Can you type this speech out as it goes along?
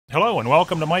Hello and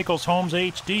welcome to Michael's Homes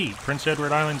HD, Prince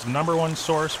Edward Island's #1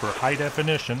 source for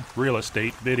high-definition real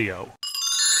estate video.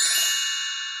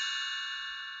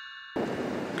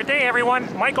 Good day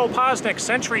everyone, Michael Poczynek,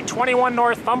 Century 21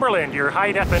 Northumberland, your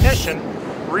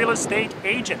high-definition real estate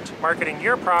agent, marketing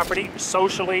your property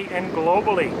socially and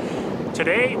globally.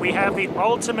 Today we have the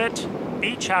ultimate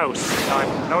beach house. Now,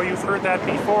 I know you've heard that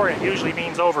before, it usually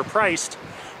means overpriced.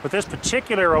 But this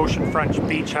particular oceanfront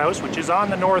beach house, which is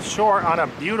on the North Shore on a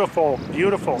beautiful,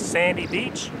 beautiful sandy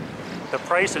beach, the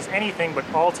price is anything but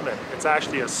ultimate. It's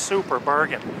actually a super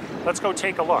bargain. Let's go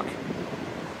take a look.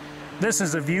 This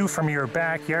is a view from your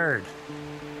backyard.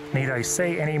 Need I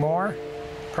say any more?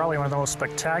 Probably one of the most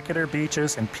spectacular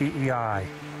beaches in p.e.i.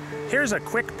 Here's a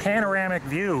quick panoramic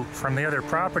view from the other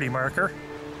property marker.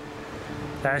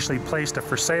 I actually placed a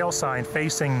for sale sign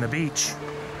facing the beach.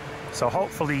 So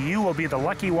hopefully you will be the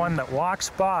lucky one that walks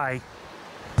by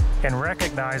and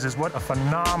recognizes what a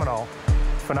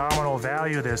phenomenal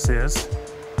value this is.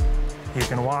 You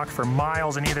can walk for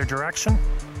miles in either direction.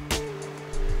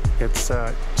 It's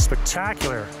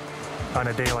spectacular on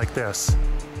a day like this.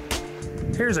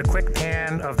 Here's a quick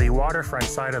pan of the waterfront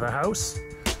side of the house.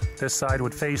 This side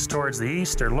would face towards the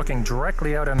east, or looking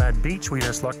directly out on that beach we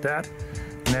just looked at.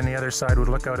 And then the other side would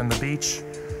look out on the beach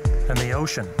and the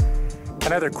ocean.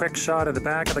 Another quick shot of the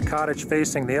back of the cottage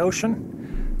facing the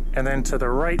ocean. And then to the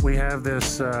right we have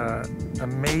this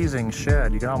amazing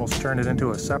shed. You can almost turn it into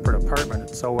a separate apartment.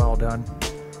 It's so well done.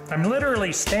 I'm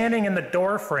literally standing in the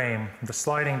door frame, the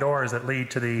sliding doors that lead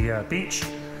to the beach.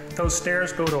 Those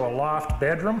stairs go to a loft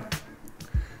bedroom.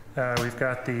 We've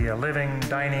got the living,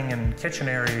 dining, and kitchen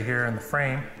area here in the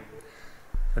frame.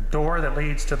 A door that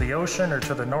leads to the ocean or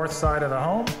to the north side of the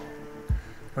home.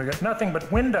 We've got nothing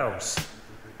but windows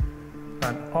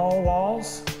on all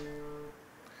walls,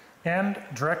 and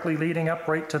directly leading up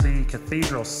right to the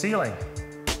cathedral ceiling.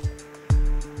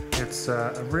 It's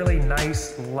a really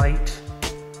nice, light,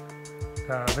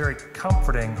 very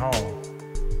comforting home.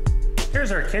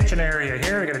 Here's our kitchen area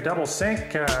here. We got a double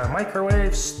sink,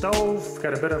 microwave, stove,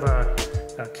 got a bit of a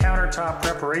countertop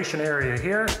preparation area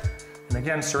here, and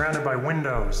again surrounded by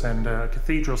windows and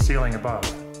cathedral ceiling above.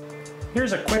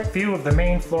 Here's a quick view of the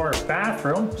main floor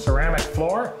bathroom, ceramic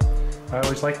floor. I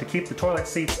always like to keep the toilet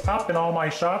seats up in all my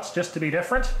shots just to be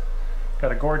different.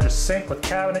 Got a gorgeous sink with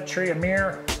cabinetry and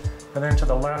mirror. And then to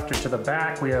the left or to the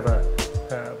back we have a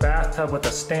bathtub with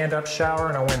a stand-up shower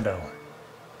and a window.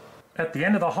 At the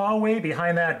end of the hallway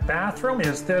behind that bathroom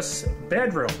is this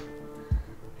bedroom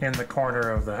in the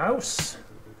corner of the house.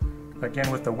 Again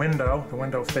with the window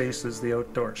faces the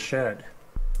outdoor shed.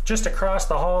 Just across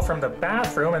the hall from the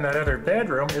bathroom in that other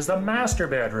bedroom is the master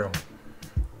bedroom,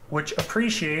 which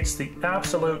appreciates the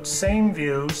absolute same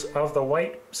views of the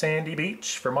white sandy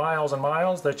beach for miles and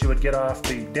miles that you would get off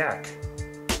the deck.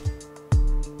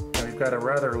 And we've got a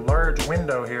rather large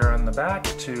window here on the back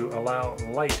to allow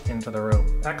light into the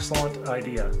room. Excellent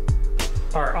idea.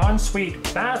 Our ensuite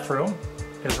bathroom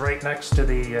is right next to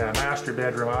the master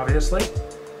bedroom, obviously.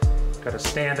 Got a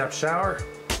stand-up shower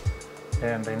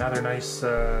and another nice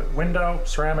window,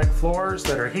 ceramic floors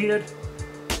that are heated,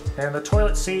 and the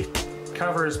toilet seat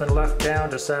cover has been left down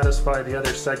to satisfy the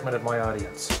other segment of my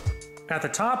audience. At the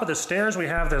top of the stairs we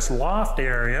have this loft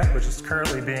area, which is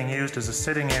currently being used as a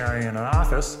sitting area in an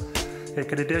office. It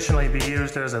could additionally be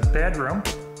used as a bedroom,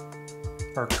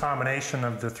 or a combination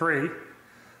of the three.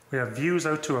 We have views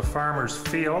out to a farmer's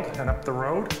field and up the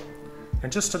road.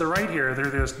 And just to the right here,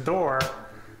 there's this door.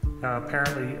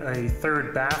 Apparently a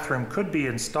third bathroom could be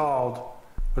installed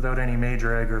without any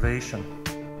major aggravation.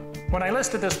 When I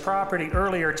listed this property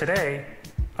earlier today,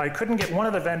 I couldn't get one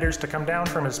of the vendors to come down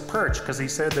from his perch because he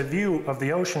said the view of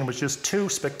the ocean was just too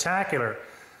spectacular.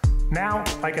 Now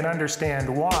I can understand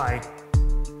why,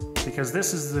 because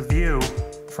this is the view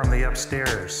from the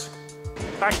upstairs.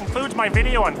 That concludes my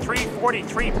video on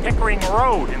 343 Pickering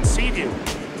Road in Seaview.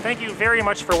 Thank you very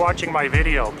much for watching my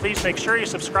video. Please make sure you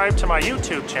subscribe to my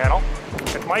YouTube channel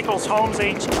at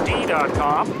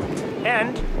michaelshomeshd.com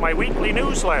and my weekly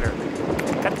newsletter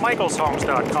at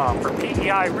michaelshomes.com for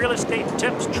p.e.i. real estate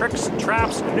tips, tricks,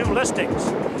 traps, and new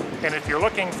listings. And if you're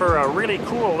looking for a really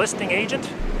cool listing agent,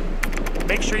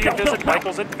 make sure you visit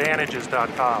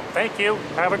michaelsadvantages.com. Thank you,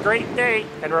 have a great day,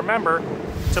 and remember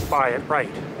to buy it right.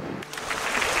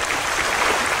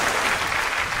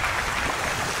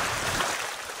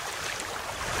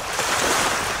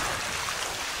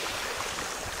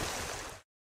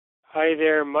 Hi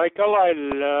there, Michael. I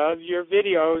love your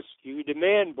videos. You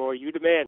demand, boy, you demand.